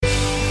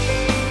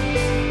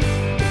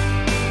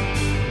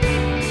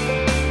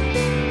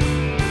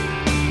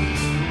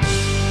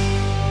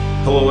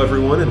Hello,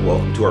 everyone, and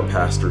welcome to our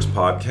Pastor's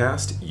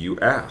Podcast, You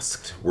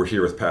Asked. We're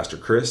here with Pastor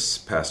Chris,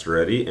 Pastor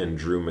Eddie, and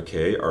Drew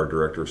McKay, our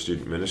Director of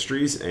Student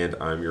Ministries, and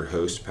I'm your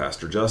host,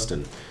 Pastor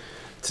Justin.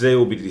 Today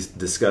we'll be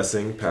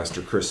discussing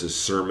Pastor Chris's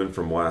sermon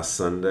from last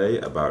Sunday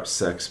about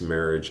sex,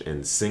 marriage,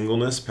 and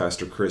singleness.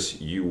 Pastor Chris,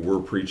 you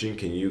were preaching.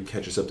 Can you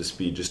catch us up to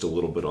speed just a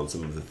little bit on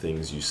some of the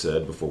things you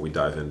said before we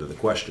dive into the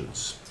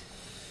questions?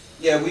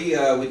 Yeah, we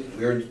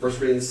were in 1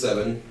 Corinthians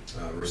 7,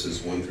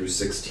 verses 1 through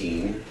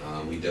 16.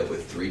 We dealt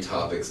with three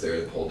topics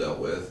there that Paul dealt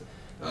with.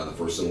 The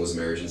first one was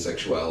marriage and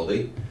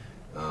sexuality.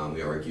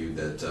 We argued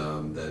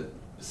that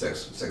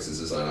sex is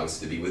designed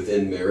obviously to be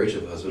within marriage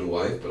of husband and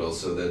wife, but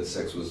also that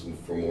sex was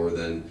for more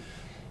than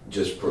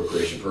just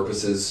procreation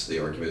purposes. The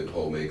argument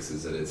Paul makes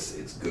is that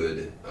it's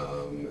good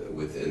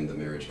within the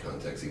marriage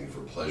context, even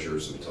for pleasure.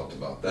 So we talked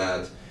about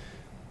that.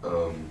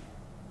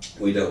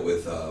 We dealt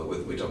with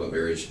we talked about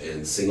marriage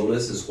and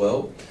singleness as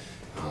well,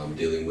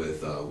 dealing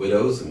with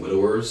widows and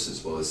widowers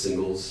as well as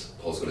singles.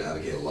 Paul's going to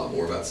advocate a lot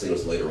more about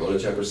singles later on in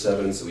chapter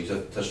 7, so we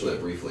touched on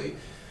that briefly.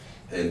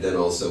 And then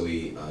also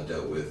we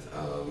dealt with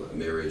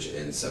marriage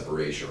and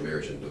separation, or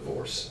marriage and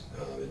divorce,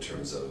 in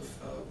terms of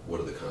what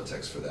are the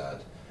contexts for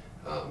that.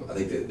 I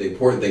think the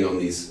important thing on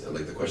these,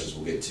 like the questions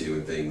we'll get to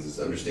and things, is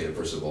to understand,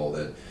 first of all,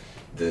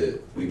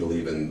 that we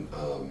believe in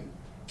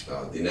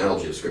the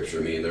analogy of Scripture.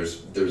 I mean,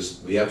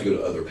 we have to go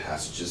to other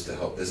passages to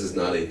help. This is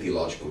not a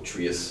theological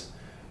treatise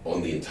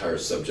on the entire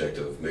subject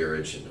of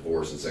marriage and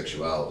divorce and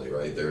sexuality,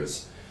 right?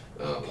 He's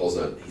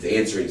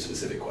answering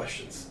specific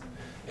questions.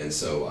 And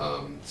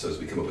so as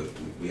we come up with,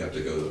 we have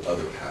to go to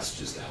other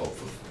passages to help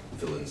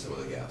fill in some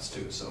of the gaps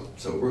too. So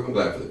I'm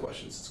glad for the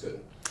questions. It's good.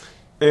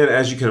 And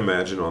as you can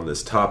imagine on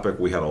this topic,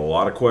 we had a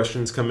lot of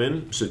questions come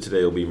in. So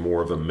today will be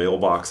more of a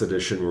mailbox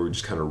edition where we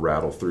just kind of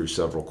rattle through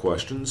several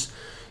questions.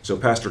 So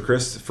Pastor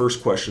Chris, the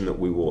first question that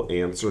we will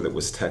answer that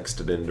was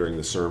texted in during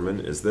the sermon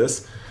is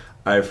this.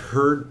 I've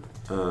heard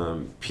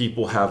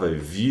people have a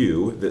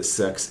view that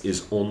sex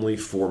is only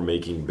for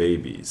making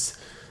babies.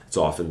 It's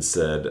often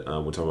said,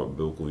 we're talking about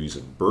biblical views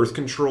of birth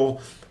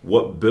control.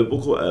 What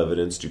biblical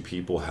evidence do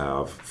people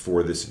have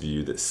for this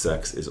view that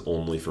sex is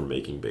only for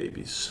making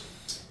babies?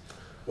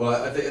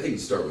 Well, I think you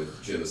start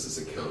with Genesis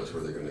account is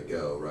where they're going to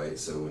go, right?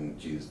 So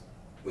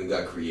when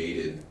God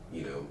created,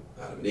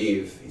 Adam and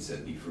Eve, he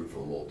said, be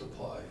fruitful and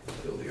multiply,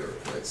 fill the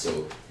earth, right?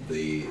 So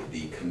the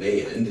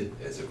command,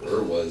 as it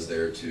were, was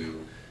there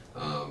to,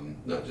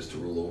 not just to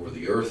rule over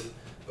the earth,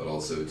 but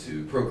also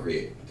to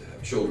procreate, to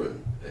have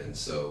children. And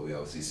so we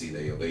obviously see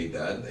they obeyed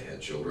that, and they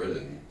had children,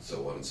 and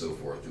so on and so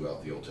forth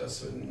throughout the Old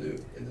Testament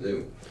and the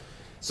New.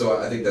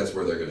 So I think that's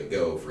where they're going to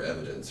go for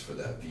evidence for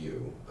that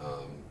view.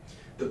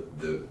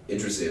 The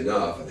interesting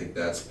enough, I think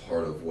that's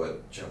part of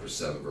what chapter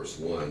 7, verse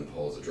 1,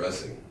 Paul's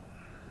addressing.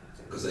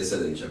 Because they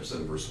said in chapter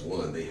 7, verse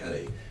 1, they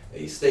had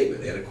a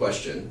statement, they had a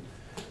question,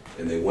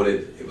 and it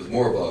was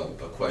more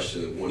of a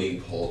question of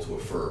wanting Paul to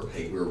affirm,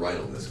 hey, we're right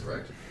on this,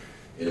 correct?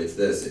 And it's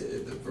this,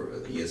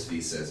 the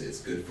ESV says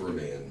it's good for a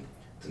man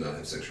to not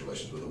have sexual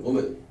relations with a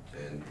woman.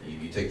 And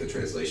you take the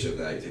translation of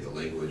that, you take the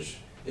language,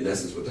 in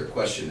essence what their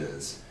question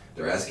is,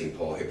 they're asking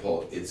Paul, hey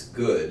Paul, it's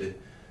good,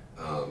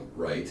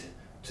 right,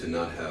 to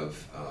not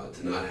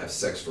have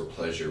sex for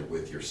pleasure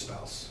with your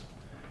spouse.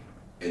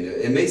 And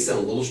it may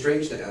sound a little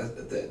strange to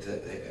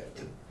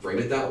frame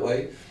it that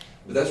way,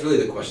 but that's really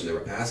the question they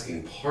were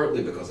asking,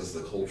 partly because that's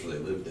the culture they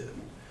lived in.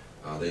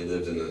 They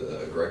lived in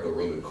a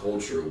Greco-Roman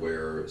culture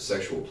where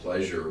sexual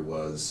pleasure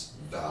was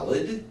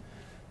valid,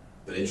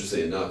 but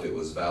interestingly enough, it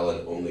was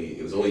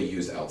only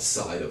used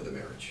outside of the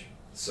marriage.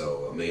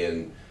 So a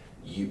man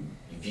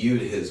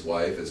viewed his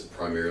wife as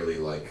primarily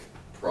like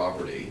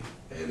property,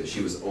 and that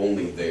she was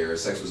only there,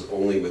 sex was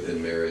only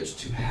within marriage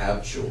to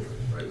have children,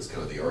 right? Was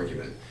kind of the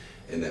argument.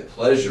 And that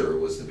pleasure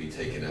was to be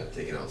taken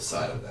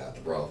outside of that.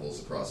 The brothels,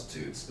 the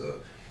prostitutes, the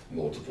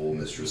multiple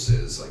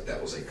mistresses, like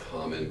that was a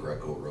common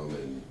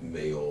Greco-Roman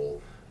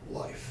male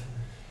life.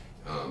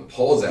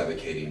 Paul is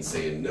advocating,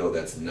 saying, no,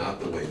 that's not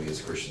the way we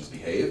as Christians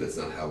behave. That's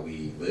not how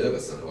we live.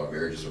 That's not how our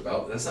marriages are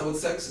about. That's not what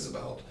sex is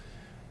about.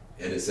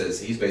 And it says,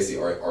 he's basically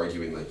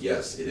arguing like,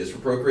 yes, it is for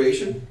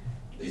procreation.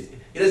 He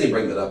doesn't even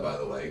bring that up, by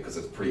the way, because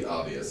it's pretty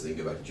obvious. And you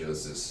can go back to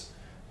Genesis.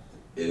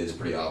 It is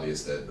pretty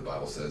obvious that the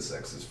Bible says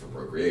sex is for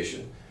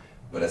procreation.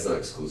 But that's not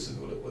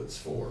exclusively what it's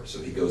for.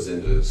 So he goes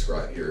into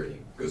describe here, he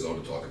goes on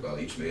to talk about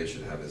each man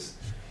should have his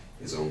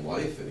own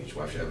wife, and each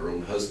wife should have her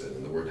own husband.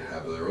 And the word to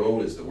have their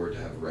own is the word to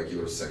have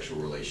regular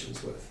sexual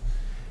relations with.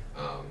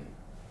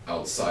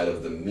 Outside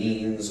of the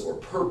means or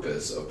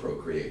purpose of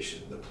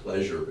procreation. The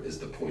pleasure is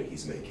the point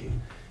he's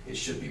making. It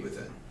should be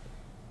within.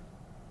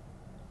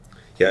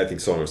 Yeah, I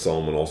think Song of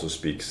Solomon also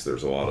speaks,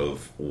 there's a lot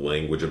of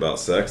language about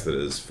sex that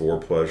is for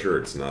pleasure.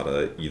 It's not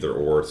a either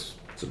or, it's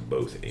a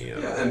both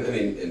and.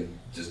 Yeah,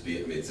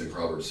 it's in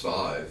Proverbs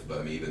 5,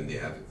 but even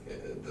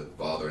the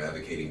father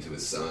advocating to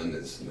his son,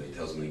 he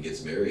tells him when he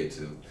gets married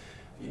to,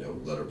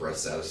 let her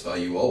breast satisfy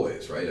you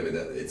always, right? I mean,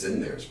 it's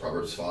in there. It's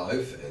Proverbs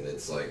 5, and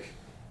it's like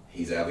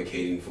he's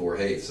advocating for,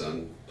 hey,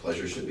 son,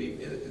 pleasure should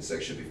be, and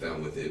sex should be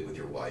found with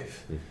your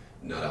wife.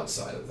 not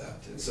outside of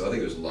that. And so I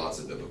think there's lots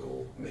of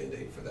biblical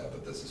mandate for that,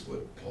 but this is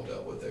what Paul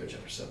dealt with there in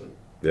chapter 7.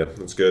 Yeah,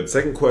 that's good.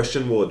 Second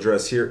question we'll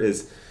address here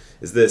is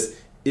this: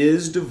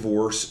 is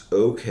divorce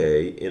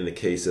okay in the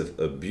case of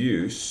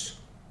abuse,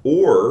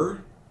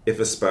 or if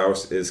a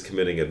spouse is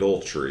committing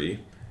adultery?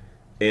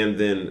 And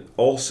then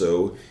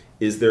also,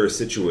 is there a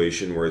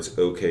situation where it's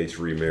okay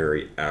to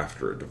remarry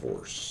after a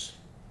divorce?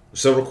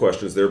 Several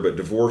questions there, but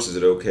divorce, is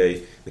it okay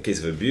in the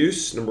case of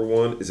abuse, number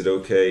one? Is it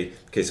okay in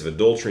the case of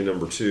adultery,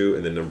 number two?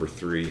 And then number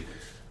three,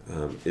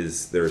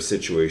 is there a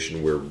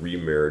situation where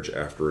remarriage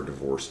after a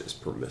divorce is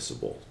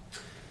permissible?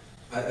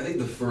 I think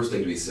the first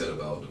thing to be said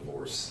about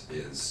divorce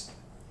is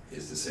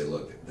to say,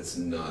 look, that's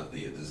not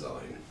the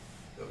design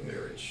of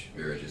marriage.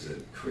 Marriage is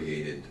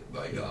created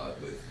by God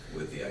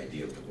with the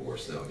idea of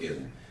divorce. Now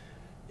again,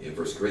 in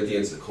 1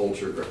 Corinthians, the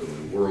culture,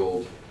 Greco-Roman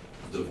world,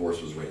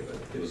 divorce was rampant.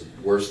 It was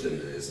worse than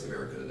it is in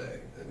America today.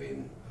 I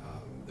mean,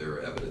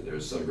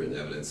 there's some written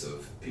evidence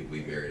of people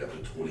being married up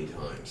to 20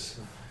 times,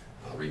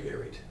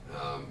 remarried.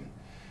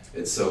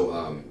 And so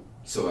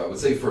I would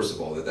say, first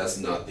of all, that's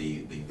not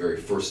the very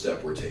first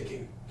step we're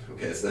taking.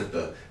 Okay, it's not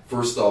the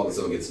first thought when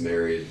someone gets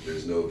married.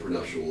 There's no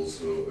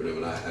prenuptials. We're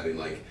not having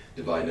like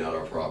dividing out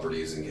our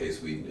properties in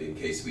case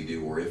we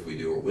do, or if we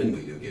do, or when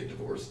we do get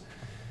divorced.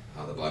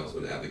 The Bible's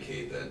going to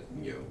advocate that,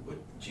 what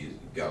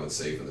God would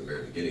say from the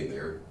very beginning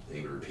there, and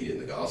he would repeat it in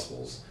the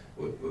Gospels,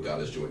 what God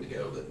has joined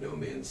together, let no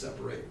man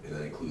separate, and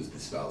that includes the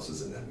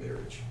spouses in that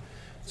marriage.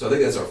 So I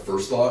think that's our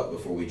first thought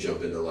before we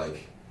jump into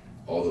like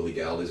all the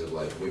legalities of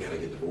like, we gotta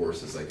get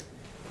divorced. It's like,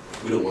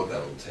 we don't want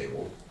that on the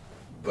table.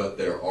 But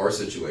there are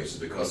situations,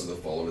 because of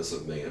the fallenness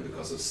of man,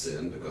 because of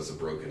sin, because of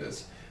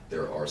brokenness,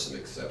 there are some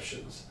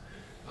exceptions.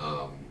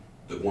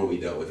 The one we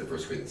dealt with in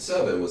 1 Corinthians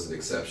 7 was an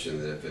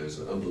exception that if there's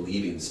an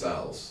unbelieving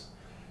spouse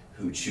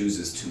who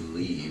chooses to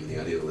leave,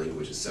 the idea of the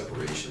language is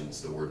separation,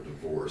 it's the word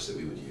divorce that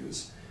we would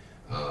use.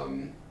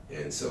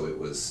 And so it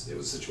was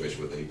a situation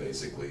where they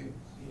basically,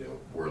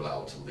 were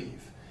allowed to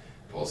leave.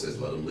 Paul says,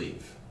 let them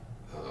leave.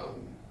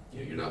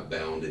 You're not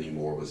bound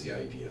anymore was the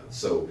idea.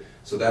 So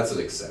that's an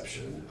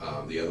exception.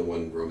 The other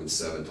one, Romans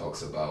 7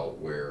 talks about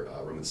where,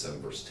 Romans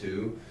 7 verse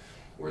 2,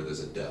 where there's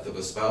a death of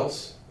a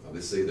spouse.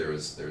 Obviously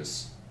there's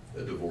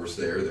a divorce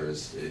there.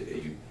 There's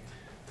in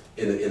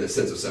a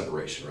sense of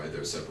separation, right?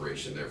 There's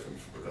separation there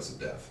because of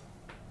death.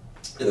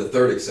 And the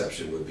third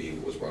exception would be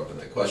what was brought up in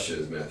that question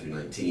is Matthew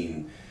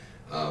 19,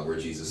 where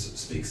Jesus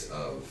speaks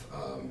of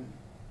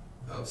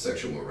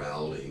sexual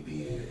morality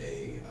being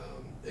a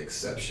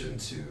exception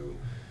to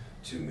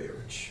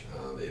marriage.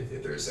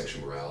 If there is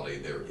sexual morality,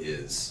 there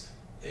is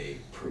a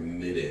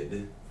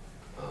permitted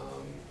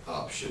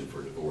option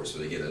for divorce.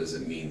 But again, that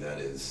doesn't mean that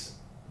is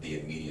the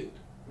immediate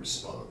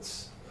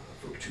response.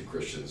 For two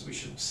Christians, we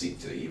should seek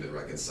to even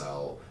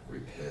reconcile,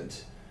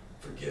 repent,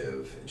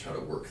 forgive, and try to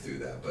work through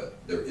that. But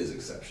there is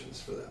exceptions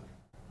for that.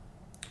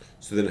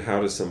 So then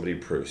how does somebody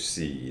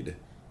proceed?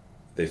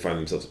 They find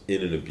themselves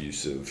in an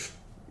abusive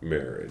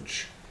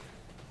marriage.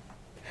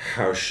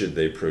 How should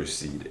they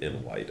proceed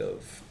in light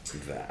of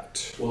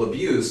that? Well,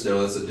 abuse,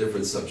 now that's a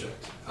different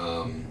subject.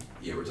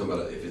 We're talking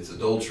about if it's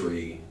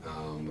adultery.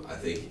 I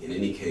think in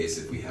any case,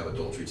 if we have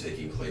adultery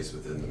taking place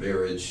within the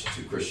marriage,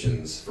 two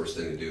Christians, first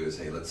thing to do is,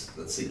 hey, let's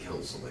seek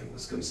counseling.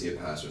 Let's come see a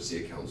pastor,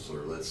 see a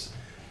counselor. Let's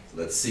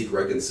seek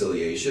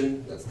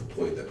reconciliation. That's the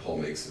point that Paul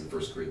makes in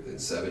 1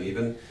 Corinthians 7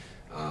 even.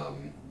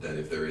 That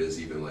if there is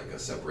even like a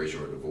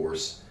separation or a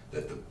divorce,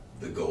 that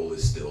the goal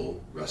is still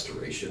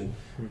restoration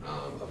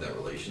of that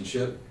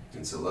relationship.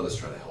 And so let us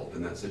try to help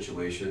in that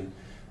situation.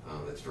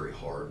 That's very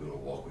hard. We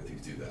want to walk with you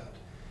through that.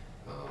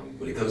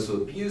 When it comes to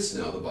abuse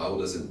now, the Bible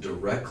doesn't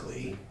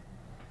directly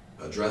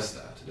address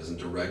that. It doesn't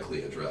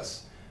directly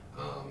address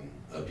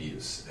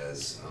abuse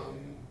as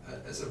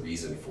a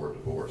reason for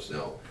divorce.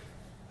 Now,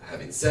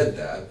 having said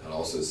that, I'd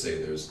also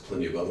say there's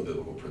plenty of other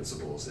biblical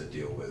principles that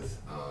deal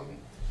with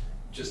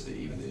just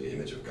even the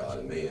image of God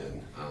and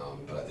man.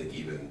 But I think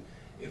even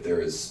if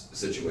there is a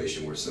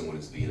situation where someone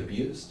is being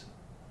abused,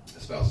 a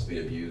spouse is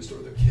being abused,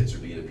 or their kids are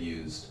being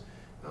abused,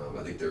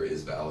 I think there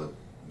is valid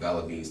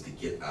means to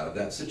get out of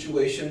that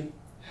situation,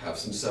 have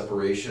some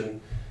separation,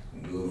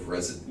 move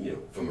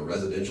from a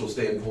residential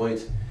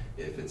standpoint.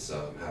 If it's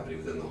happening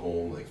within the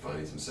home, like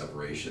finding some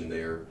separation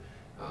there.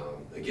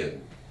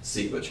 Again,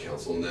 seek much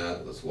counsel in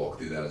that. Let's walk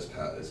through that as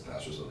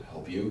pastors will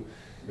help you.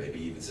 Maybe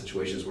even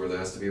situations where there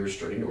has to be a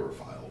restraining order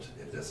filed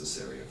if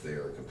necessary, if they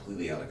are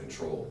completely out of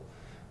control.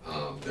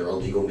 There are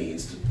legal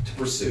means to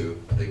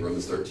pursue. I think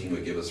Romans 13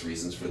 would give us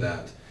reasons for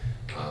that.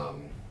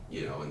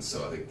 And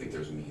so I think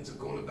there's means of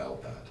going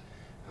about that.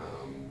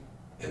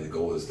 And the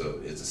goal is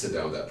to sit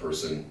down with that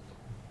person,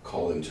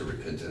 call them to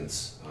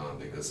repentance,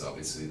 because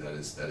obviously that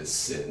is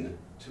sin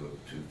to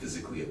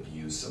physically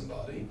abuse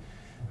somebody,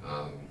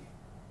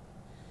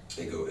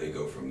 and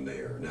go from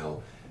there.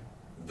 Now,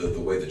 the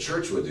way the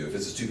church would do, if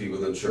it's just two people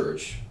in the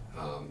church,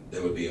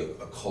 there would be a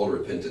call to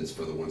repentance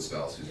for the one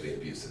spouse who's being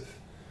abusive.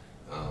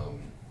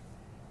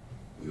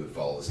 We would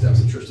follow the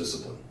steps of church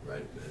discipline,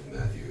 right, in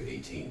Matthew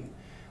 18.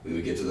 we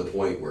would get to the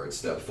point where it's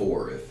step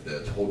 4. If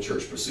the whole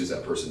church pursues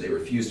that person, they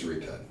refuse to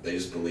repent. They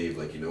just believe,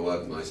 like, you know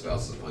what, my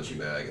spouse is a punching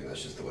bag, and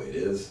that's just the way it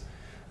is.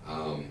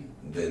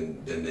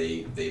 Then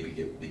they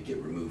get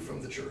removed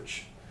from the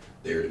church.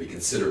 They are to be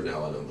considered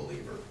now an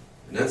unbeliever.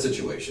 In that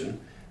situation,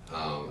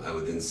 I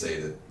would then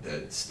say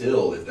that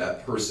still, if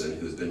that person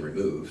who's been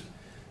removed,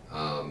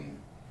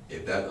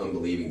 if that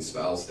unbelieving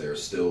spouse there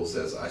still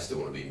says, I still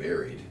want to be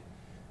married,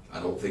 I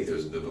don't think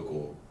there's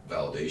biblical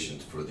validation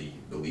for the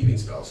believing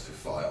spouse to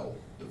file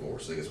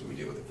divorce. I think that's what we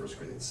do with the 1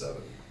 Corinthians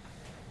 7.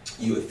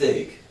 You would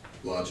think,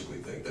 logically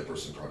think, that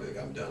person probably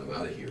like, I'm done, I'm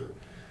out of here.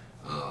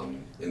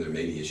 And there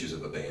may be issues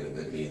of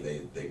abandonment,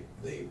 meaning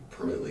they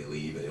permanently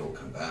leave and they don't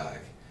come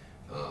back.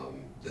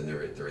 Then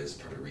there is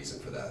probably a reason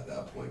for that at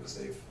that point, because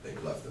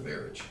they've left the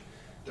marriage.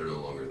 They're no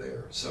longer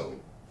there. So,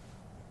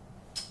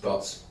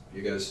 thoughts,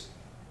 you guys?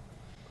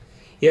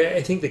 Yeah,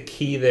 I think the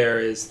key there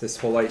is this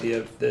whole idea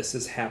of this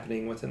is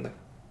happening within the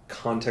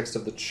context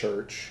of the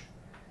church.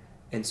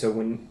 And so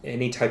when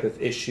any type of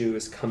issue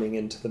is coming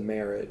into the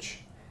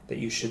marriage, that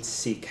you should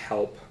seek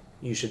help.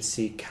 You should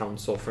seek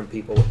counsel from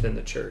people within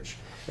the church,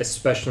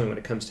 especially when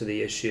it comes to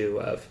the issue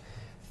of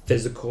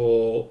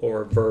physical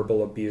or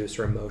verbal abuse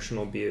or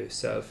emotional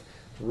abuse, of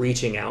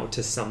reaching out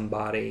to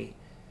somebody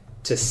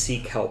to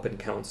seek help and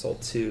counsel,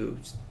 to,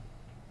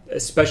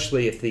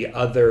 especially if the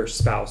other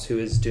spouse who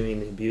is doing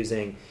the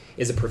abusing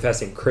is a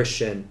professing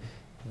Christian.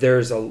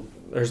 There's a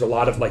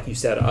lot of, like you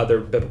said, other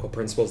biblical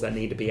principles that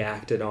need to be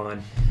acted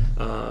on.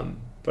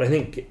 But I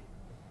think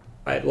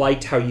I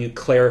liked how you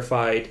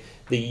clarified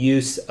the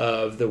use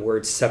of the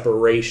word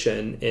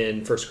separation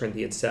in 1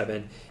 Corinthians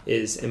 7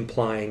 is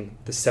implying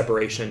the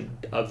separation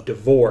of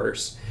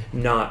divorce,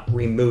 not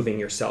removing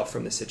yourself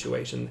from the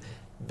situation.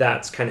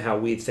 That's kind of how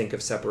we think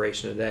of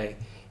separation today.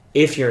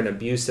 If you're in an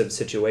abusive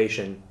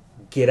situation,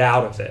 get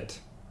out of it.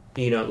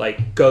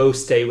 Like, go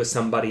stay with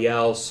somebody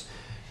else.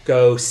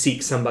 Go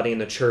seek somebody in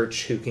the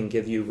church who can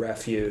give you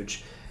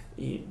refuge.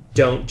 You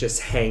don't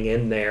just hang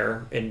in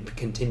there and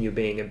continue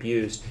being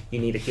abused. You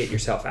need to get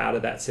yourself out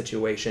of that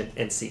situation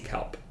and seek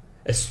help,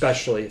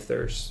 especially if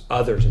there's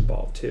others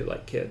involved too,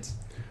 like kids.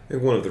 I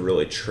think one of the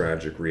really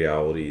tragic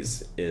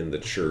realities in the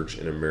church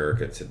in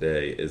America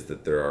today is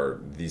that there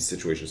are these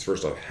situations,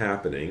 first off,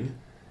 happening,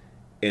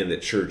 and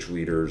that church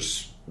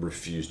leaders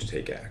refuse to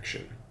take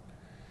action.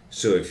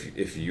 So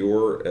if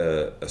you're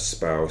a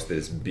spouse that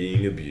is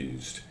being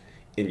abused,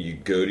 and you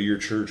go to your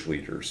church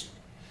leaders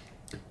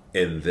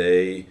and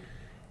they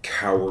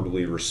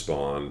cowardly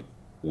respond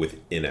with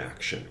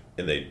inaction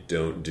and they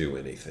don't do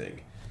anything,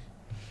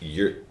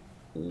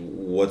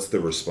 what's the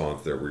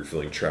response there where you're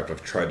feeling trapped?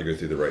 I've tried to go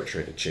through the right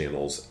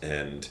channels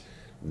and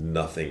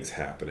nothing's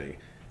happening.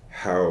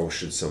 How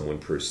should someone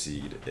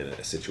proceed in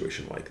a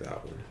situation like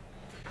that one?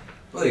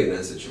 Well, I think in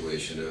that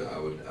situation, I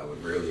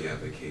would rarely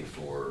advocate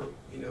for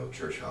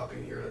church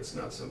hopping here. That's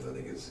not something I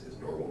think is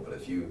normal. But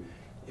if you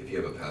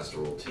have a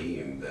pastoral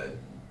team that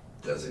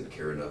doesn't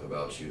care enough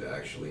about you to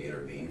actually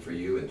intervene for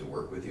you and to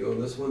work with you on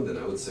this one, then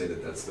I would say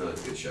that that's not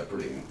good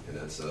shepherding, and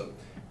that's a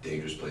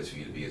dangerous place for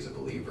you to be as a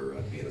believer.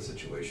 I'd be in a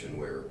situation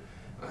where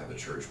I have a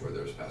church where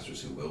there's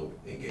pastors who will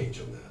engage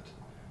on that.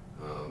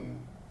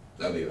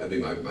 That'd be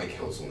my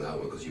counsel in that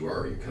one, because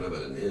you're kind of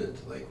at an end.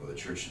 Like, well, the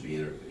church should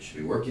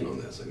be working on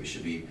this. Like, we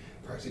should be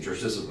practicing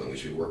church discipline. We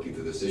should be working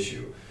through this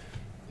issue.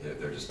 And if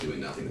they're just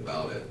doing nothing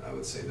about it, I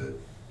would say that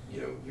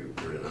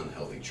you're in an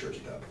unhealthy church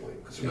at that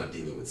point, because they're not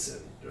dealing with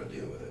sin. They're not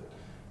dealing with it.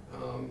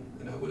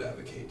 And I would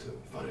advocate to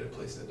find a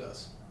place that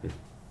does.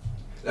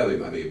 That'd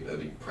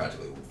be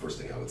practically the first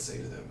thing I would say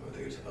to them. I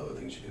think there's other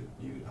things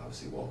you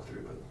obviously walk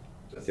through, but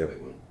that's the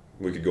big one.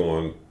 We could go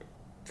on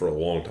for a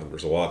long time.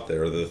 There's a lot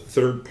there. The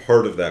third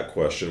part of that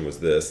question was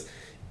this: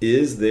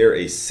 is there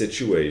a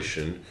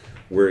situation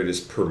where it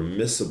is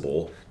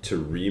permissible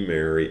to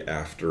remarry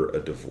after a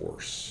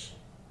divorce?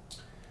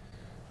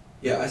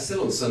 Yeah, I said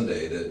on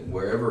Sunday that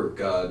wherever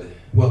God...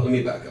 Well, let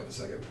me back up a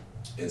second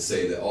and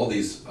say that all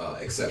these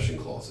exception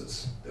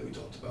clauses that we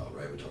talked about,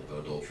 right? We talked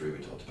about adultery, we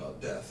talked about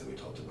death, and we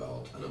talked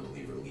about an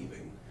unbeliever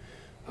leaving.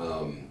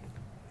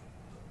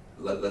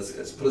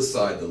 Let's put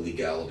aside the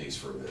legalities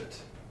for a minute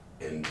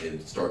and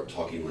start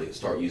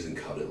using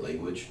covenant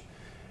language.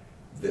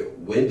 That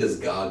when does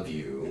God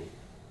view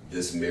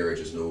this marriage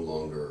is no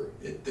longer,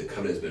 the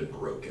covenant has been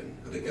broken?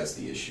 I think that's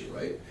the issue,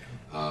 right?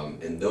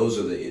 And those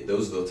are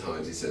the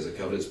times he says the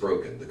covenant's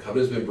broken. The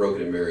covenant's been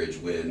broken in marriage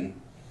when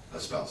a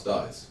spouse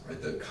dies,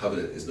 right? The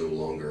covenant is no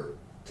longer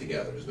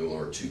together. There's no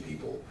longer two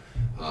people.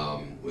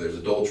 When there's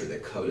adultery,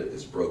 that covenant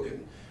is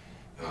broken.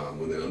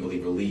 When the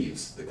unbeliever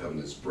leaves, the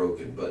covenant is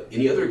broken. But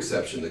any other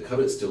exception, the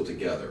covenant's still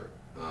together.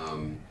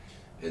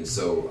 And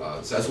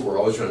so that's what we're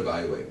always trying to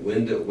evaluate.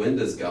 When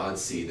does God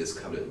see this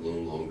covenant no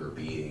longer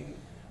being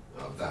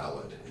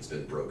valid? It's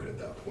been broken at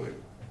that point.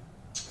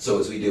 So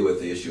as we deal with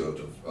the issue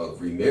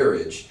of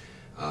remarriage,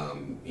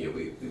 we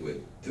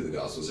went through the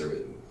Gospels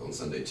on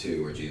Sunday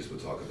too, where Jesus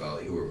would talk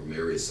about whoever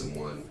marries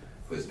someone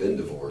who has been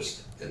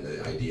divorced, and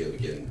the idea of,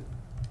 again,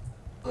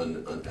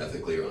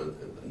 unethically or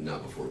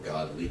not before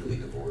God, legally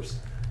divorced,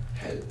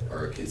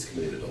 has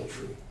committed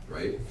adultery,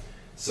 right?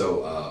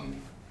 So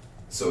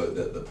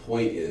the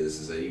point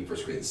is that in 1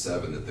 Corinthians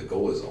 7 that the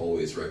goal is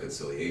always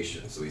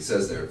reconciliation. So he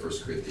says there in 1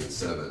 Corinthians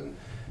 7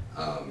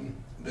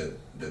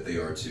 that they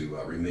are to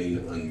remain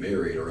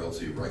unmarried or else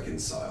be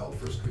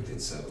reconciled. 1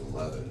 Corinthians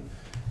 7:11.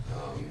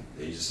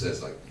 And he just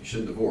says, like, you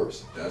shouldn't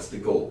divorce. That's the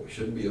goal. You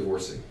shouldn't be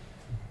divorcing.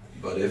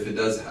 But if it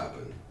does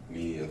happen,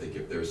 meaning I think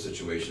if there's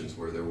situations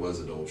where there was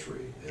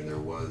adultery and there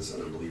was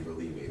an unbeliever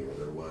leaving or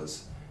there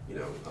was,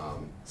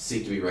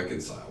 seek to be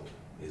reconciled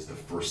is the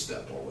first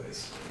step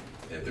always.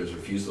 And if there's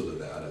refusal to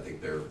that, I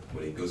think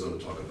when he goes on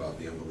to talk about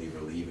the unbeliever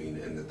leaving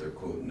and that they're,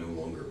 quote, no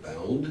longer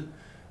bound,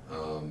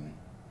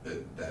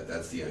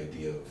 that's the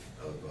idea of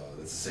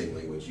that's the same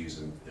language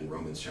used in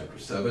Romans chapter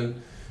 7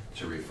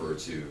 to refer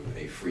to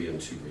a freedom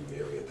to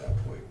remarry at that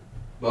point.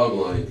 Bottom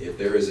line, if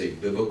there is a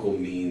biblical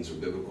means or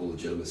biblical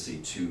legitimacy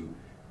to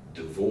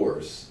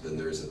divorce, then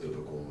there is a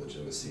biblical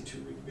legitimacy to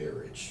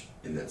remarriage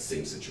in that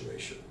same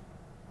situation.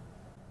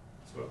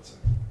 That's what I'd say.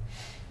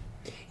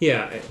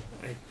 Yeah,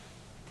 I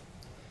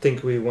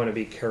think we want to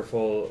be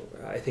careful.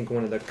 I think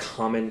one of the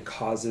common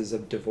causes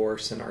of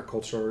divorce in our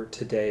culture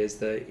today is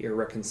the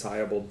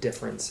irreconcilable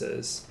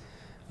differences.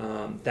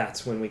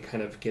 That's when we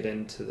kind of get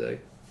into the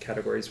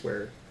categories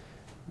where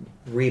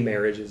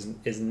remarriage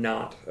is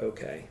not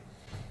okay.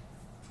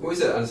 Well, I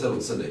said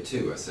on Sunday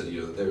too, I said,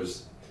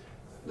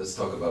 let's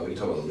talk about, we can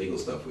talk about the legal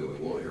stuff we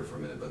won't hear for a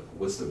minute, but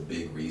what's the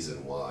big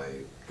reason why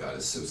God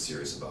is so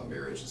serious about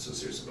marriage and so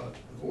serious about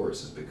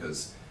divorce is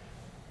because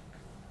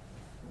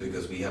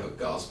we have a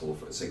gospel.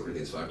 2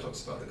 Corinthians 5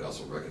 talks about the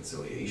gospel of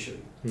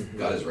reconciliation. Mm-hmm.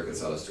 God has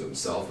reconciled us to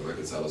himself and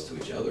reconciled us to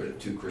each other. And if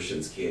two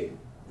Christians can't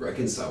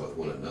reconcile with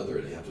one another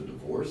and they have to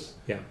divorce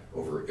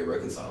over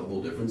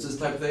irreconcilable differences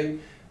type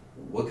thing,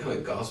 what kind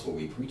of gospel are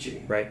we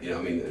preaching? Right.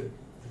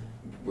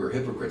 We're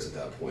hypocrites at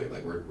that point.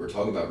 Like we're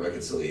talking about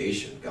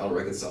reconciliation. God will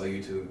reconcile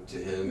you to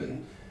him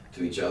and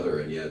to each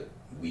other, and yet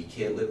we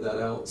can't live that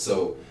out.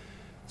 So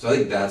I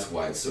think that's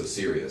why it's so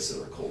serious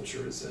in our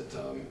culture is that,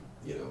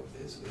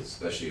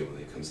 especially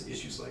when it comes to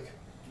issues like,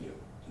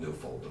 no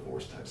fault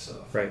divorce type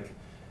stuff. Right.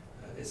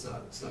 It's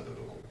not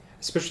biblical.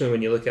 Especially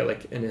when you look at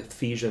like an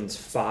Ephesians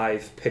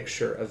 5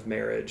 picture of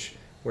marriage,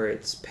 where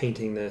it's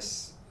painting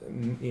this,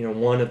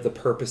 one of the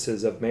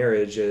purposes of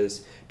marriage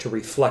is to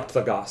reflect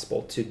the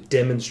gospel, to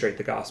demonstrate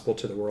the gospel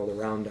to the world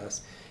around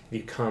us. If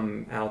you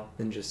come out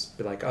and just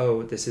be like,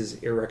 oh, this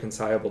is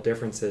irreconcilable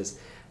differences,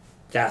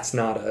 that's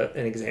not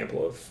an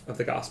example of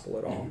the gospel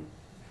at all. Mm-hmm.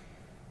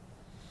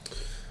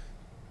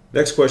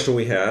 Next question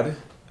we had,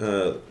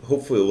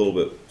 hopefully a little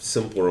bit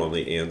simpler on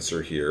the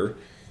answer here.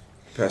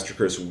 Pastor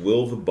Chris,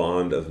 will the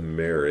bond of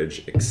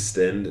marriage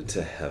extend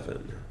to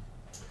heaven?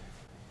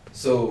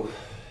 So,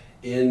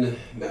 in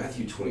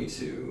Matthew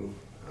 22,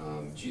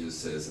 Jesus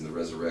says in the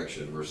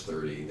resurrection, verse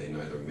 30, they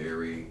neither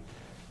marry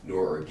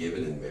nor are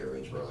given in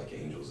marriage, but are like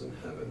angels in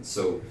heaven.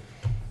 So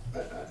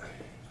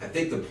I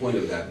think the point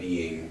of that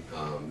being,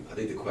 I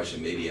think the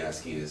question maybe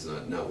asking is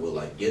not will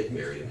I get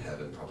married in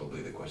heaven?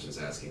 Probably the question is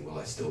asking, will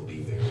I still be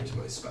married to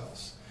my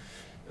spouse?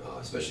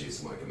 Especially if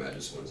someone can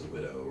imagine someone's a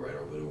widow, right, or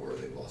a widower,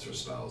 they've lost their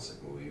spouse.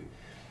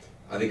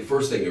 I think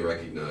first thing to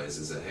recognize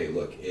is that, hey,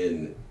 look,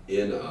 in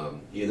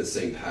the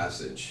same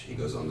passage, he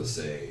goes on to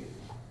say,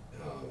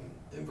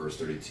 in verse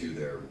 32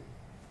 there,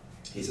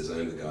 he says, I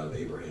am the God of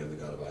Abraham, the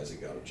God of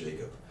Isaac, God of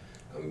Jacob.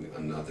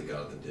 I'm not the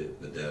God of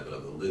the dead, but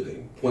of the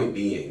living. Point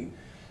being,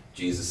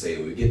 Jesus is saying,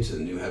 when we get to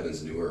the new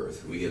heavens, new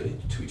earth, we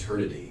get to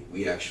eternity,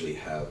 we actually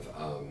have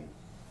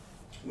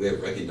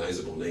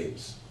recognizable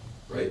names,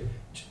 right?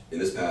 In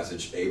this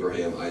passage,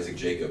 Abraham, Isaac,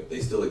 Jacob, they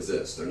still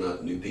exist. They're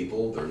not new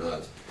people. They're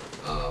not,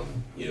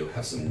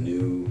 have some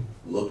new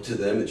look to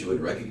them that you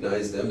would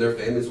recognize them. Their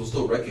families will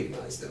still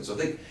recognize them. So I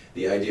think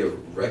the idea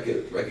of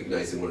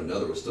recognizing one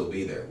another will still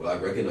be there. Will I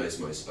recognize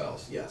my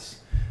spouse?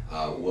 Yes.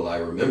 Will I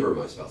remember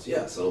my spouse?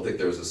 Yes. I don't think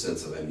there's a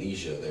sense of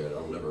amnesia there. I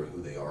don't remember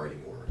who they are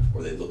anymore,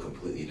 or they look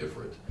completely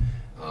different.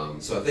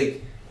 So I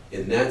think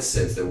in that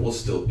sense, there will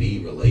still be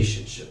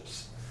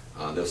relationships.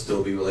 There'll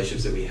still be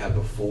relationships that we had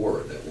before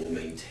that we'll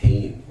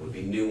maintain. There'll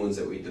be new ones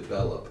that we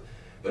develop.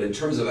 But in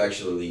terms of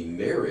actually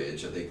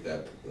marriage, I think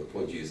that the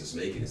point Jesus is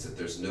making is that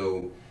there's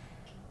no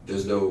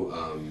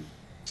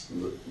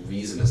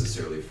reason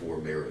necessarily for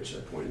marriage at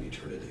that point in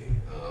eternity.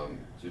 So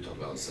we talked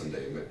about on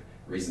Sunday. The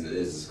reason it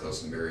is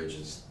because marriage,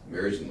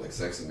 like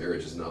sex and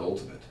marriage, is not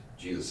ultimate.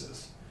 Jesus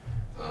is.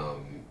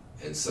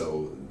 And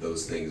so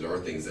those things are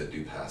things that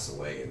do pass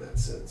away in that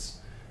sense.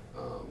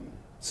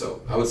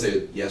 So I would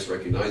say, yes,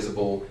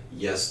 recognizable,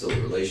 yes, still a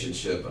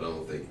relationship, but I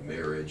don't think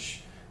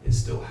marriage is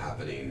still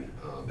happening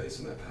based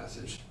on that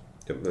passage.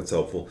 Yep, that's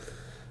helpful.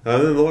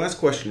 And then the last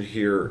question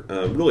here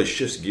really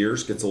shifts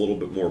gears, gets a little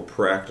bit more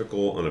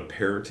practical on a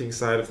parenting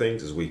side of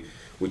things as we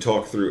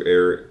talk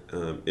through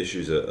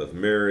issues of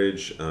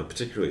marriage,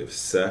 particularly of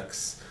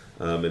sex,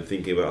 and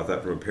thinking about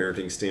that from a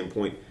parenting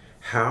standpoint.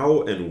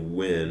 How and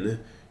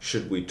when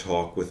should we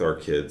talk with our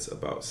kids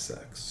about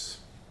sex?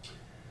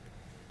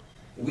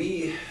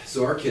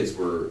 So our kids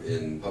were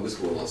in public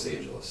school in Los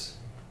Angeles.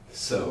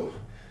 So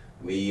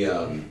we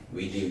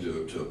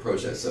deemed to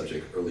approach that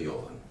subject early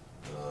on.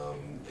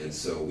 And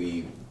so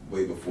we,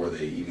 way before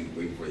they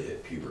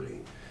hit puberty,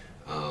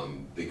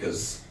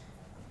 because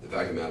the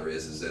fact of the matter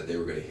is that they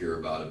were going to hear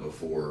about it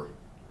before,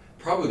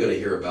 probably going to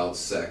hear about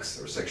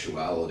sex or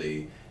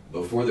sexuality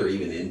before they're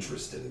even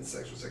interested in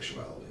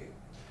sexuality.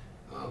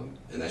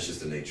 And that's just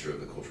the nature of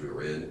the culture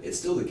we're in. It's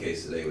still the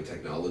case today with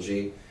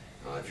technology.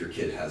 If your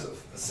kid has a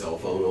cell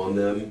phone on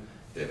them,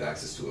 they have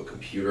access to a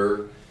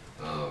computer,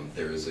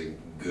 there is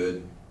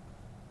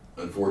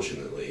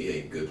unfortunately,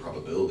 a good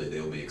probability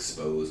they'll be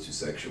exposed to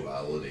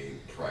sexuality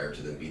prior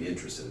to them being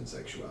interested in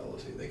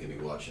sexuality. They can be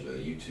watching a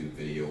YouTube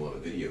video on a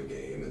video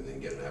game and then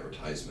get an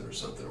advertisement or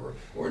something,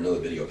 or another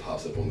video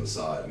pops up on the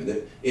side. I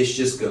mean, it's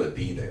just going to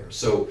be there.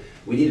 So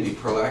we need to be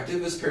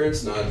proactive as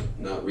parents,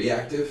 not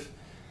reactive.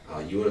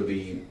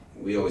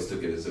 We always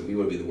took it as that we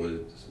want to be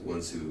the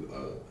ones who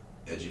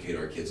educate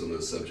our kids on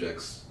those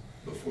subjects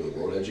before the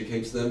world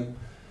educates them.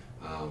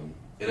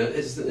 And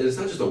it's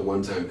not just a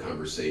one-time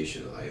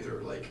conversation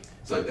either. Like,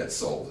 it's not like that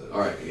solved it. All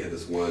right, we had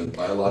this one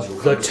biological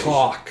conversation.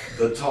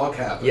 The talk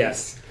happens.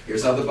 Yes.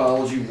 Here's how the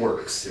biology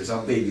works. Here's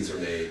how babies are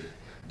made.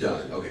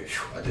 Done. Okay,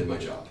 I did my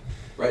job.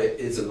 Right?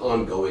 It's an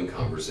ongoing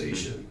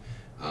conversation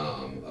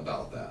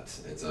about that.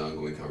 It's an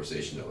ongoing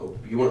conversation.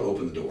 You want to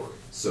open the door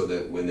so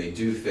that when they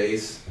do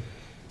face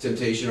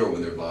temptation or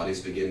when their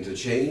bodies begin to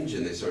change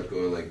and they start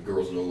going like,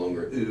 girls are no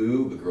longer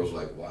ooh, but girls are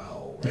like,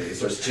 wow, right? It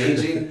starts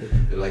changing.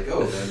 They're like,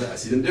 oh, I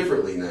see them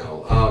differently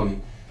now.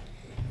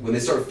 When they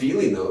start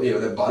feeling though,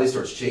 that body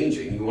starts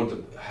changing, you want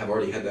to have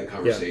already had that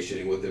conversation.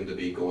 You want them to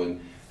be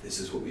going, this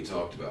is what we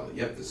talked about.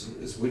 Yep, this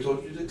is what we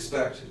told you to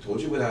expect. I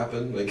told you what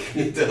happened, like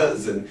it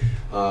does. And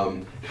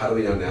how do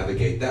we now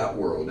navigate that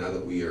world now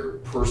that we are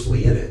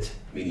personally in it,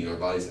 meaning our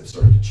bodies have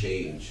started to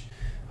change?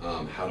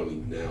 How do we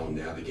now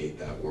navigate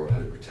that world? How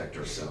do we protect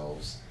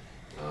ourselves?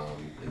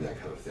 And that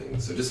kind of thing.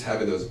 So just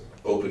having those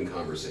open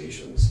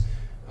conversations,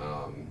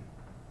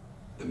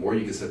 the more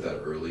you can set that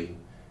early,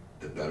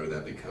 the better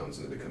that becomes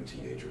when they become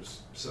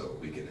teenagers. So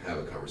we can have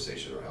a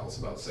conversation in our house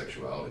about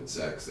sexuality and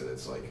sex, and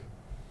it's like,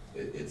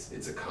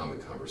 it's a common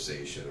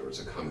conversation, or it's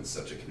a common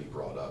subject can be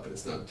brought up, and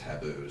it's not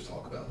taboo to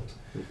talk about.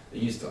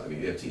 You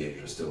have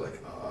teenagers still like,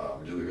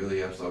 do we really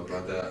have to talk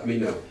about that? I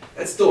mean, no,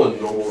 that's still a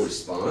normal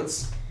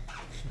response.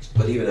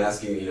 But even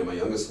asking, my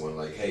youngest one,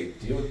 like, hey,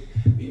 do you know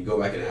what, you go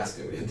back and ask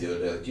him the other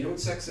day, do you know what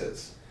sex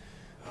is?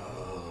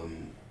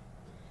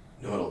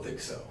 No, I don't think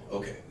so.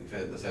 Okay,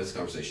 let's have this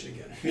conversation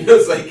again.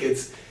 It's like,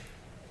 it's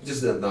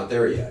just not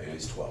there yet.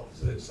 He's 12,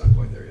 so it's not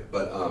quite there yet.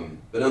 But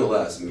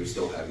nonetheless, we're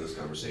still having those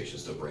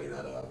conversations, still bringing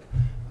that up.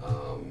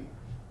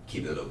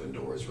 Keeping that open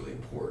door is really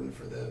important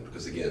for them,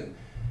 because again,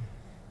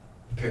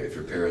 if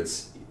you're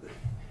parents,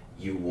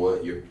 you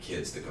want your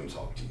kids to come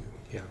talk to you.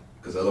 Yeah.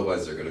 Because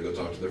otherwise they're going to go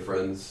talk to their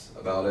friends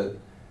about it.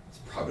 It's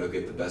probably going to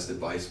get the best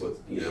advice.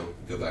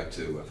 Go back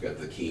to, I forgot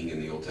the king in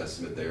the Old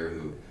Testament there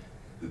who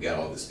got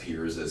all of his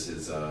peers as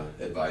his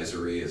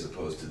advisory, as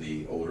opposed to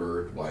the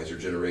older, wiser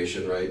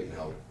generation, right? And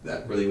how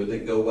that really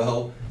didn't go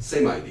well.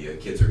 Same idea.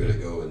 Kids are going to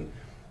go and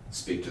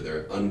speak to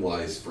their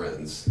unwise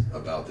friends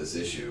about this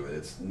issue, and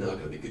it's not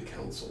going to be good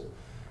counsel.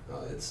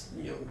 It's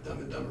Dumb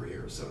and Dumber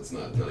here, so it's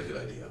not a good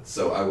idea.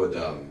 So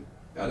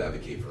I'd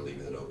advocate for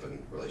leaving an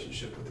open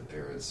relationship with the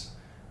parents.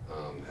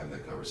 Having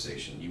that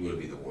conversation, you want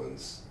to be the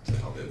ones to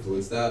help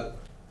influence that.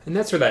 And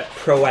that's where that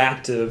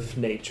proactive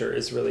nature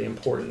is really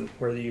important,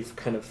 where you've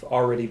kind of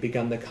already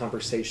begun the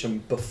conversation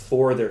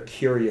before they're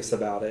curious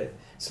about it.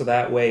 So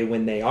that way,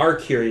 when they are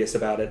curious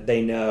about it,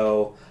 they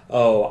know,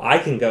 oh, I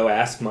can go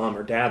ask mom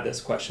or dad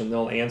this question,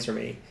 they'll answer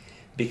me.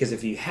 Because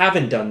if you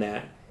haven't done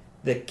that,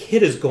 the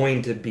kid is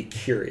going to be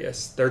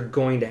curious. They're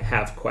going to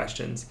have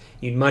questions.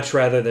 You'd much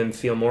rather them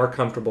feel more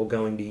comfortable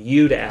going to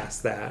you to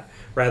ask that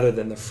rather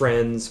than the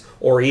friends,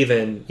 or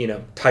even,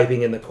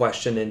 typing in the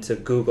question into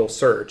Google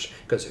search,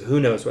 because who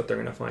knows what they're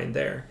going to find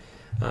there.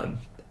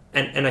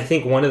 And I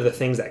think one of the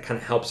things that kind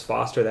of helps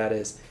foster that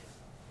is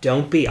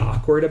don't be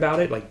awkward about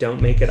it. Like,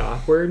 don't make it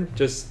awkward.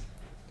 Just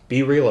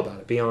be real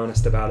about it. Be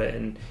honest about it.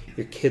 And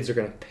your kids are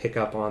going to pick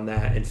up on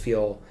that and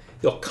feel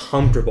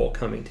comfortable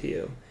coming to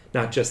you.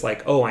 Not just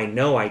like, oh, I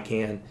know I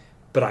can,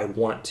 but I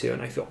want to,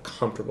 and I feel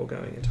comfortable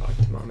going and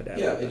talking to mom and dad.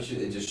 Yeah,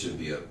 it just should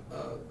be an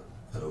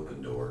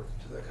open door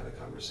to that kind of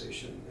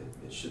conversation.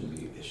 It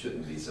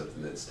shouldn't be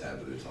something that's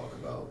taboo to talk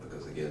about,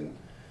 because again,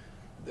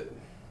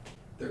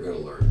 they're going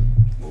to learn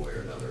one way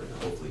or another,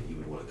 and hopefully you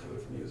would want to come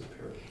in from you as a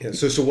parent.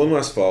 Yeah. So one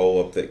last follow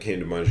up that came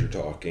to mind as you're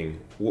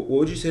talking. What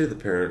would you say to the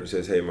parent who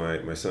says, "Hey,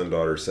 my son,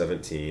 daughter's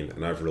 17,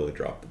 and I've really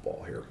dropped the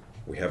ball here.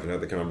 We haven't had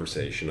the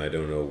conversation. I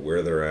don't know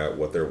where they're at,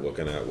 what they're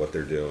looking at, what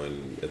they're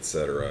doing,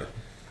 etc.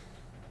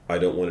 I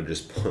don't want to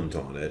just punt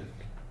on it,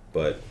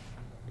 but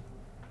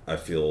I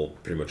feel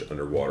pretty much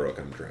underwater, like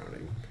I'm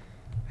drowning."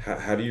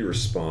 How do you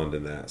respond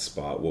in that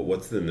spot?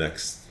 What's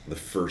the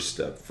first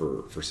step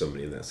for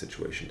somebody in that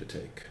situation to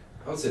take?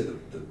 I would say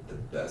the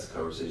best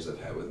conversations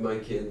I've had with my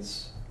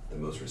kids, the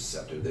most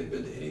receptive they've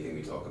been to anything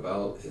we talk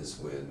about, is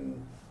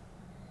when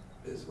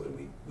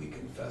we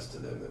confess to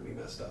them that we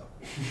messed up.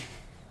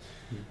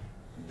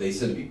 They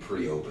tend to be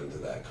pretty open to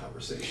that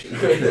conversation.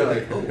 They're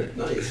like, oh,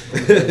 nice.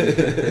 Okay.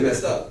 They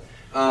messed up.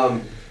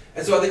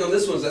 And so I think on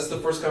this one, that's the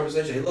first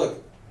conversation. Hey,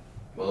 look,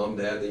 Mom,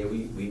 Dad,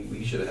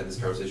 we should have had this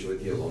conversation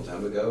with you a long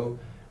time ago.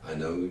 I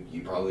know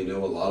you probably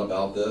know a lot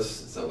about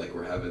this. It's not like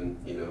we're having,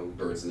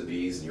 birds and the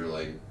bees, and you're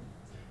like,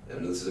 I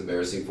know this is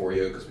embarrassing for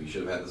you because we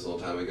should have had this a long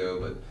time ago,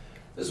 but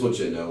I just want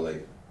you to know,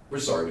 like, we're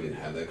sorry we didn't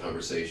have that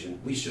conversation.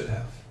 We should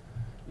have.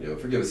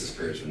 Forgive us as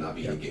parents for not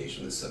being engaged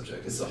in this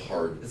subject. It's a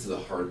hard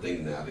thing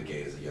to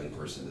navigate as a young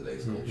person in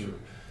today's culture.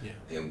 Yeah.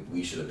 And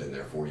we should have been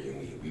there for you,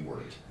 and we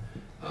weren't.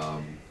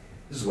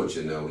 This is what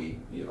you know.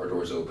 Our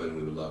door's open.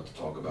 We would love to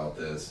talk about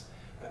this.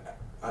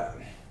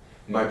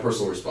 My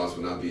personal response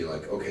would not be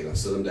like, okay,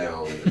 let's sit them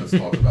down and let's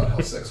talk about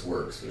how sex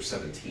works. They're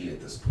 17 at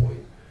this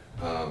point.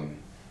 I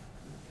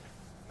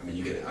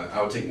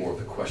would take more of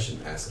the question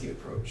asking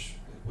approach.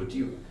 When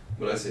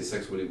I say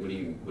sex, what do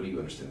you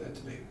understand that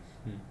to be?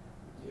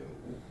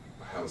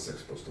 How is sex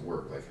supposed to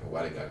work? Like,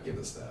 why did God give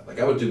us that? Like,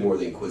 I would do more of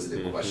the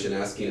inquisitive question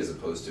asking as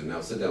opposed to, now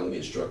sit down, let me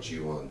instruct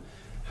you on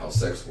how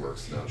sex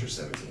works now that you're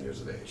 17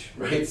 years of age,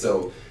 right?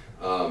 So,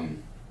 I'd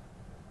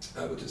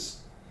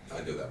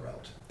go that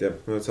route.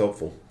 Yep, that's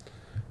helpful.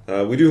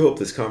 We do hope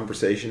this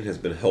conversation has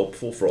been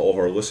helpful for all of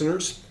our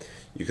listeners.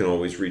 You can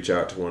always reach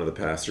out to one of the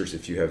pastors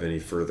if you have any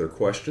further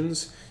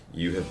questions.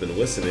 You have been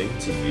listening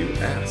to You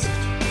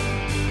Asked.